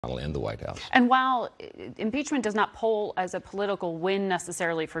and the White House. And while impeachment does not poll as a political win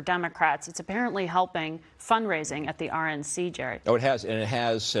necessarily for Democrats, it's apparently helping fundraising at the RNC, Jerry. Oh, it has, and it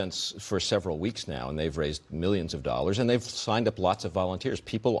has since for several weeks now, and they've raised millions of dollars, and they've signed up lots of volunteers.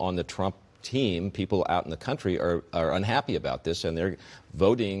 People on the Trump team, people out in the country are unhappy about this, and they're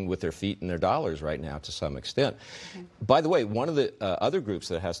voting with their feet and their dollars right now to some extent. Okay. By the way, one of the other groups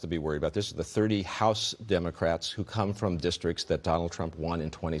that has to be worried about this is the 30 House Democrats who come from districts that Donald Trump won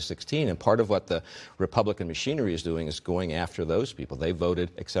in 2016. And part of what the Republican machinery is doing is going after those people. They voted,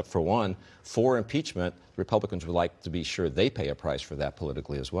 except for one, for impeachment. Republicans would like to be sure they pay a price for that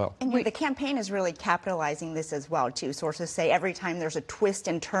politically as well. And the campaign is really capitalizing this as well, too. Sources say every time there's a twist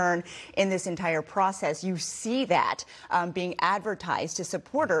and turn in this entire process, you see that being advertised to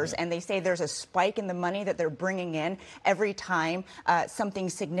supporters, and they say there's a spike in the money that they're bringing in every time something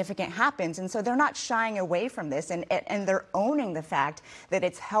significant happens. And so they're not shying away from this, and they're owning the fact that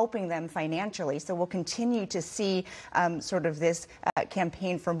it's helping them financially. So we'll continue to see sort of this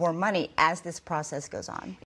campaign for more money as this process goes on.